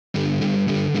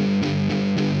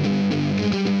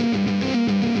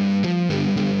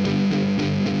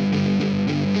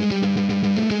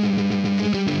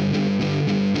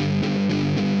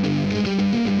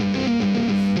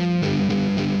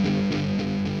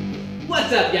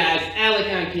What's up guys,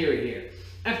 Enkiri here.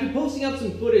 After posting up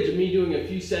some footage of me doing a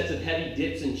few sets of heavy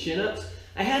dips and chin-ups,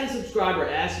 I had a subscriber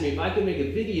ask me if I could make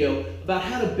a video about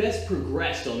how to best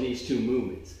progress on these two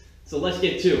movements. So let's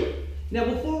get to it. Now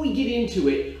before we get into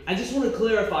it, I just want to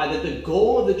clarify that the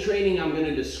goal of the training I'm going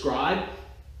to describe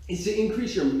is to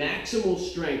increase your maximal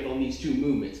strength on these two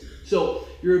movements. So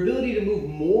your ability to move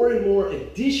more and more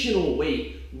additional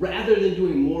weight rather than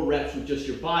doing more reps with just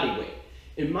your body weight.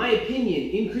 In my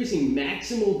opinion, increasing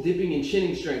maximal dipping and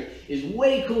chinning strength is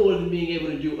way cooler than being able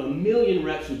to do 1,000,000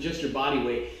 reps with just your body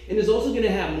weight, and is also going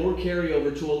to have more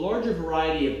carryover to a larger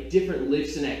variety of different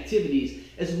lifts and activities,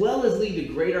 as well as lead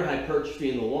to greater hypertrophy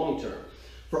in the long term.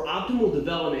 For optimal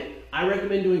development, I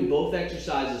recommend doing both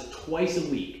exercises twice a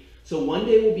week. So one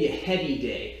day will be a heavy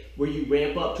day, where you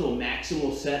ramp up to a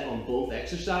maximal set on both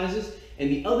exercises, and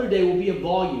the other day will be a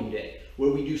volume day, where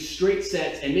we do straight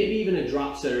sets and maybe even a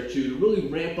drop set or two to really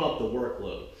ramp up the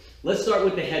workload. Let's start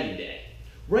with the heavy day.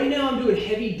 Right now I'm doing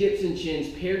heavy dips and chins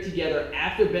paired together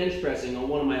after bench pressing on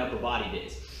one of my upper body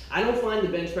days. I don't find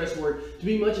the bench press work to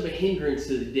be much of a hindrance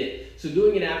to the dip, so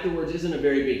doing it afterwards isn't a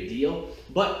very big deal.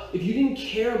 But if you didn't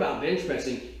care about bench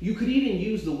pressing, you could even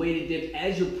use the weighted dip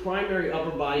as your primary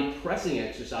upper body pressing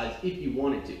exercise if you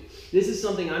wanted to. This is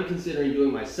something I'm considering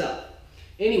doing myself.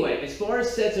 Anyway, as far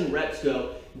as sets and reps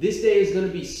go, this day is going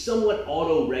to be somewhat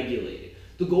auto-regulated.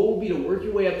 The goal will be to work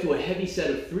your way up to a heavy set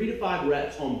of 3 to 5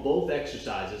 reps on both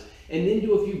exercises, and then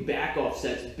do a few back-off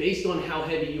sets based on how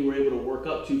heavy you were able to work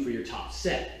up to for your top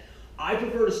set. I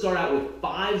prefer to start out with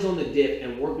 5s on the dip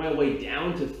and work my way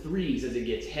down to 3s as it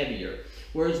gets heavier.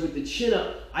 Whereas with the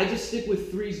chin-up, I just stick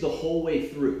with 3s the whole way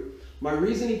through. My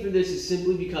reasoning for this is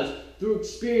simply because through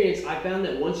experience, I found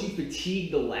that once you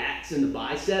fatigue the lats and the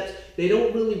biceps, they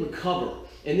don't really recover.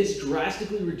 And this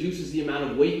drastically reduces the amount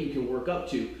of weight you can work up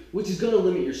to, which is going to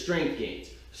limit your strength gains.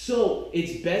 So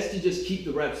it's best to just keep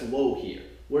the reps low here.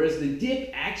 Whereas the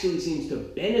dip actually seems to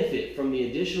benefit from the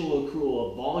additional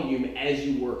accrual of volume as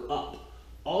you work up.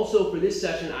 Also for this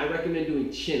session, I recommend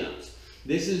doing chin-ups.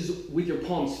 This is with your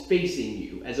palms facing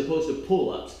you as opposed to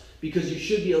pull-ups, because you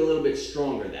should be a little bit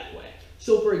stronger that way.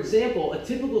 So for example, a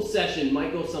typical session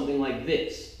might go something like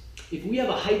this. If we have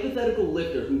a hypothetical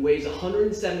lifter who weighs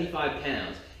 175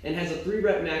 pounds and has a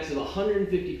 3-rep max of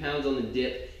 150 pounds on the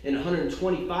dip and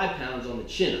 125 pounds on the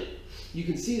chin-up, you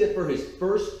can see that for his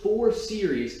first 4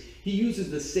 series, he uses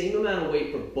the same amount of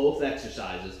weight for both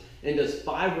exercises and does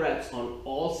 5 reps on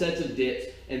all sets of dips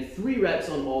and 3 reps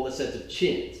on all the sets of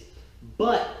chins.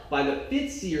 But by the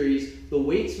 5th series, the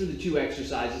weights for the 2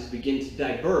 exercises begin to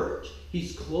diverge.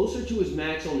 He's closer to his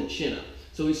max on the chin-up,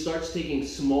 so he starts taking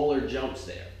smaller jumps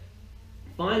there.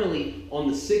 Finally, on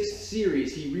the 6th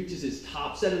series, he reaches his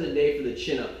top set of the day for the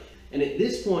chin-up, and at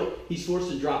this point, he's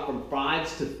forced to drop from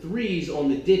 5s to 3s on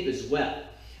the dip as well.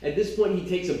 At this point, he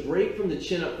takes a break from the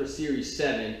chin-up for series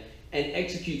 7 and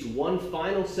executes one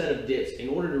final set of dips in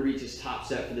order to reach his top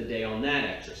set for the day on that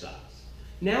exercise.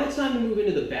 Now it's time to move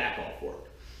into the back-off work.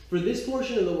 For this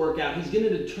portion of the workout, he's going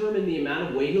to determine the amount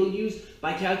of weight he'll use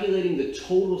by calculating the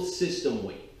total system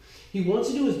weight. He wants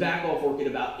to do his back-off work at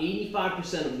about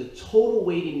 85% of the total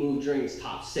weight he moved during his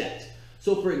top set.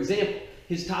 So for example,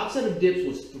 his top set of dips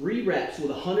was 3 reps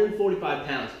with 145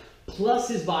 pounds plus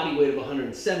his body weight of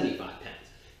 175 pounds.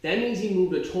 That means he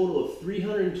moved a total of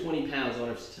 320 pounds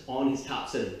on his top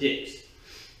set of dips.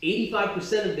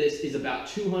 85% of this is about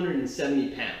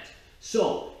 270 pounds.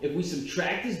 So if we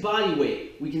subtract his body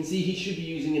weight, we can see he should be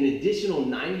using an additional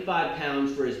 95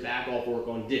 pounds for his back-off work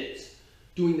on dips.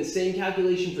 Doing the same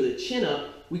calculation for the chin-up,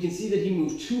 we can see that he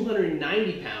moved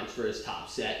 290 pounds for his top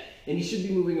set, and he should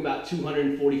be moving about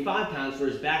 245 pounds for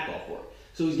his back-off work.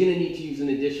 So he's going to need to use an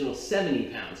additional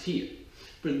 70 pounds here.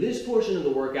 For this portion of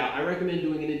the workout, I recommend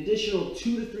doing an additional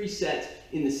 2 to 3 sets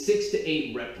in the 6 to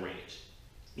 8 rep range.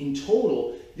 In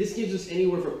total, this gives us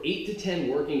anywhere from 8 to 10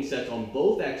 working sets on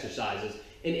both exercises,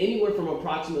 and anywhere from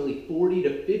approximately 40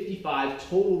 to 55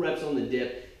 total reps on the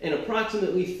dip, and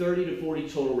approximately 30 to 40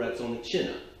 total reps on the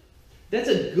chin-up. That's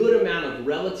a good amount of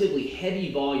relatively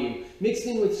heavy volume mixed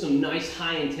in with some nice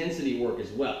high-intensity work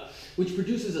as well, which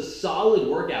produces a solid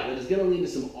workout that is going to lead to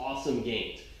some awesome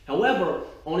gains. However,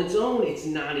 on its own, it's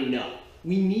not enough.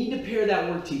 We need to pair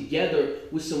that work together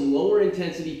with some lower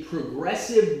intensity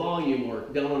progressive volume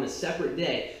work done on a separate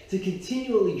day to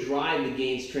continually drive the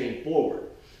gains train forward.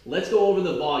 Let's go over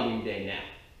the volume day now.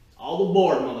 All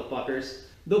aboard, motherfuckers.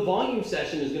 The volume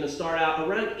session is going to start out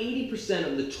around 80%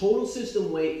 of the total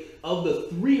system weight of the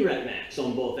 3-rep max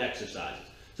on both exercises.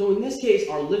 So in this case,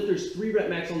 our lifter's 3-rep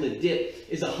max on the dip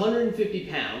is 150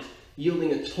 pounds,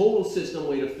 yielding a total system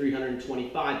weight of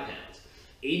 325 pounds.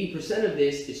 80% of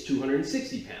this is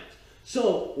 260 pounds.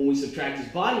 So when we subtract his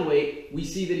body weight, we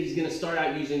see that he's going to start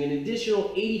out using an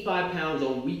additional 85 pounds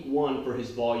on week 1 for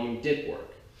his volume dip work.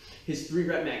 His 3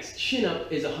 rep max chin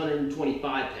up is 125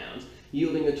 pounds,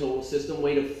 yielding a total system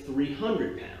weight of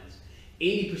 300 pounds,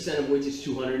 80% of which is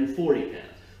 240 pounds.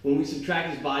 When we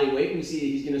subtract his body weight, we see that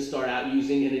he's going to start out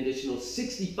using an additional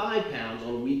 65 pounds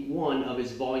on week 1 of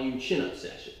his volume chin-up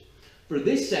session. For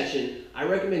this session, I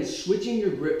recommend switching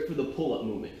your grip for the pull-up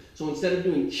movement. So instead of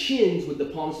doing chins with the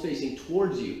palms facing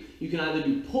towards you, you can either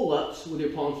do pull-ups with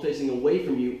your palms facing away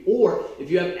from you, or if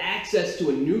you have access to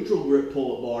a neutral grip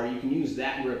pull-up bar, you can use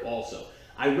that grip also.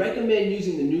 I recommend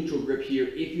using the neutral grip here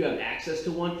if you have access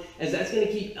to one, as that's going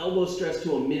to keep elbow stress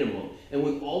to a minimum. And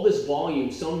with all this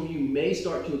volume, some of you may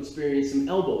start to experience some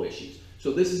elbow issues.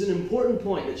 So this is an important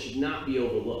point that should not be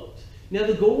overlooked. Now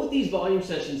the goal with these volume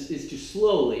sessions is to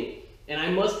slowly, and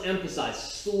I must emphasize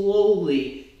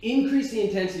slowly, increase the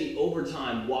intensity over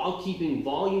time while keeping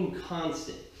volume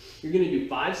constant. You're going to do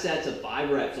 5 sets of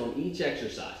 5 reps on each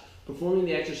exercise, performing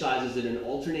the exercises in an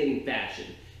alternating fashion.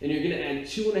 And you're going to add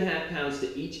 2.5 pounds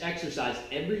to each exercise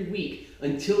every week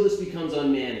until this becomes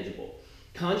unmanageable.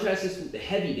 Contrast this with the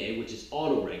heavy day, which is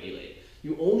auto-regulated.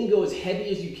 You only go as heavy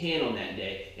as you can on that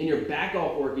day, and your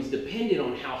back-off work is dependent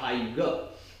on how high you go.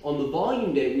 On the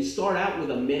volume day, we start out with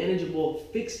a manageable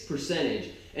fixed percentage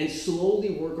and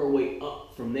slowly work our way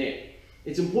up from there.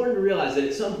 It's important to realize that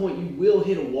at some point you will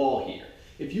hit a wall here.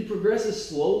 If you progress as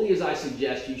slowly as I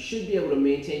suggest, you should be able to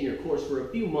maintain your course for a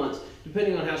few months,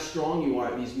 depending on how strong you are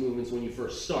at these movements when you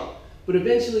first start. But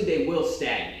eventually they will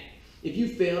stagnate. If you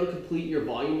fail to complete your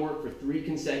volume work for 3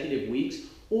 consecutive weeks,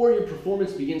 or your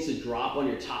performance begins to drop on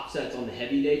your top sets on the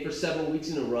heavy day for several weeks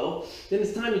in a row, then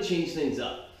it's time to change things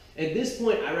up. At this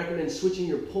point, I recommend switching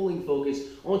your pulling focus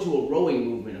onto a rowing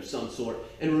movement of some sort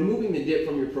and removing the dip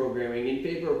from your programming in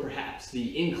favor of perhaps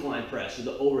the incline press or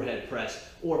the overhead press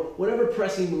or whatever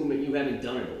pressing movement you haven't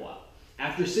done in a while.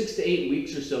 After 6 to 8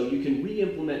 weeks or so, you can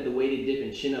re-implement the weighted dip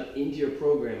and chin up into your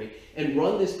programming and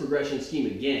run this progression scheme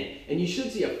again, and you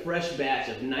should see a fresh batch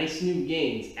of nice new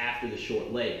gains after the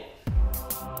short layoff.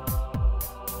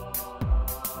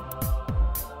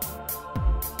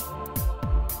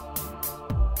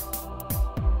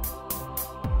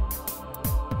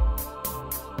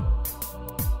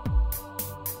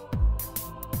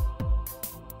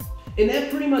 And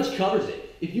that pretty much covers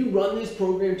it. If you run this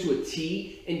program to a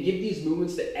T and give these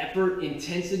movements the effort,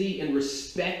 intensity, and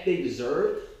respect they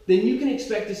deserve, then you can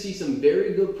expect to see some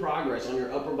very good progress on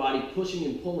your upper body pushing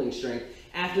and pulling strength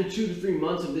after 2 to 3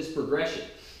 months of this progression.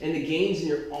 And the gains in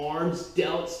your arms,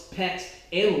 delts, pecs,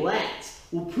 and lats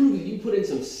will prove that you put in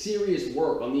some serious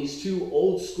work on these 2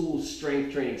 old school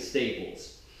strength training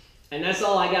staples. And that's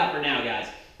all I got for now, guys.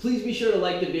 Please be sure to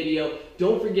like the video.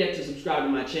 Don't forget to subscribe to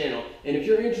my channel. And if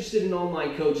you're interested in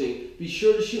online coaching, be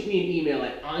sure to shoot me an email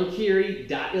at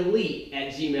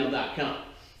enkiri.elite@gmail.com.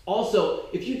 Also,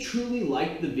 if you truly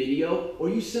liked the video or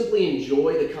you simply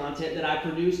enjoy the content that I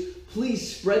produce,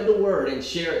 please spread the word and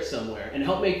share it somewhere and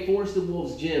help make Forest the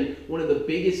Wolves Gym one of the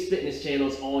biggest fitness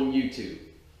channels on YouTube.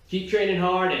 Keep training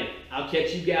hard, and I'll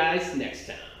catch you guys next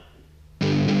time.